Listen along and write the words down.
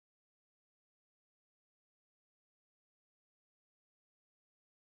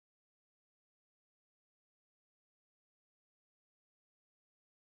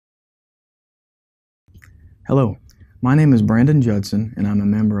Hello, my name is Brandon Judson and I'm a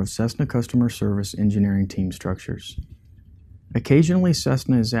member of Cessna Customer Service Engineering Team Structures. Occasionally,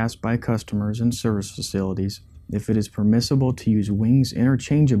 Cessna is asked by customers and service facilities if it is permissible to use wings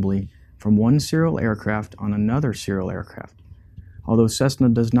interchangeably from one serial aircraft on another serial aircraft. Although Cessna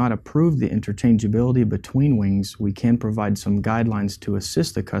does not approve the interchangeability between wings, we can provide some guidelines to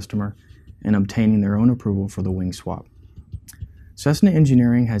assist the customer in obtaining their own approval for the wing swap. Cessna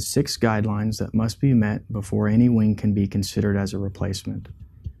Engineering has 6 guidelines that must be met before any wing can be considered as a replacement.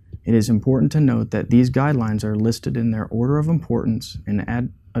 It is important to note that these guidelines are listed in their order of importance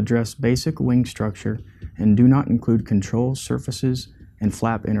and address basic wing structure and do not include control surfaces and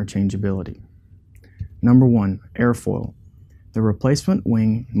flap interchangeability. Number 1, airfoil. The replacement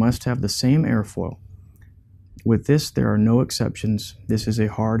wing must have the same airfoil. With this, there are no exceptions. This is a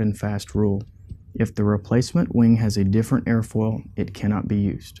hard and fast rule. If the replacement wing has a different airfoil, it cannot be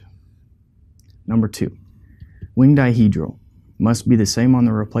used. Number 2, wing dihedral must be the same on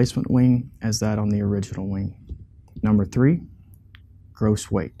the replacement wing as that on the original wing. Number 3, gross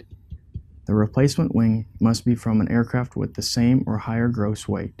weight. The replacement wing must be from an aircraft with the same or higher gross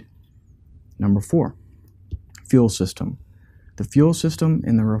weight. Number 4, fuel system. The fuel system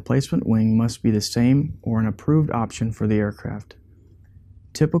in the replacement wing must be the same or an approved option for the aircraft.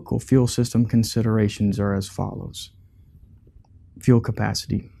 Typical fuel system considerations are as follows. Fuel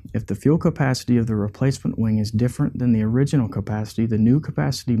capacity. If the fuel capacity of the replacement wing is different than the original capacity, the new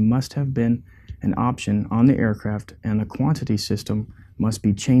capacity must have been an option on the aircraft and the quantity system must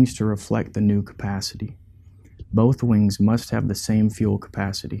be changed to reflect the new capacity. Both wings must have the same fuel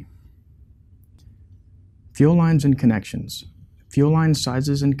capacity. Fuel lines and connections. Fuel line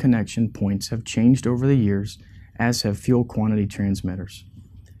sizes and connection points have changed over the years, as have fuel quantity transmitters.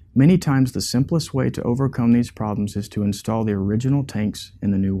 Many times the simplest way to overcome these problems is to install the original tanks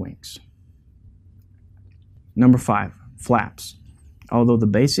in the new wings. Number 5, flaps. Although the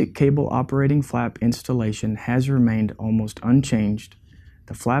basic cable operating flap installation has remained almost unchanged,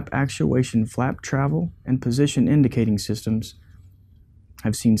 the flap actuation, flap travel, and position indicating systems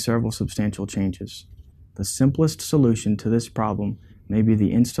have seen several substantial changes. The simplest solution to this problem may be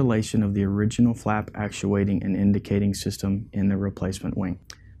the installation of the original flap actuating and indicating system in the replacement wing.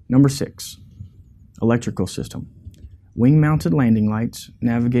 Number 6, electrical system. Wing-mounted landing lights,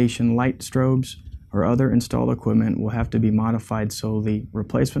 navigation light strobes, or other installed equipment will have to be modified so the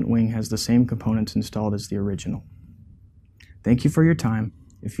replacement wing has the same components installed as the original. Thank you for your time.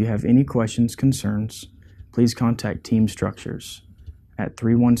 If you have any questions, concerns, please contact Team Structures at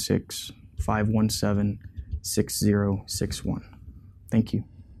 316-517-6061. Thank you.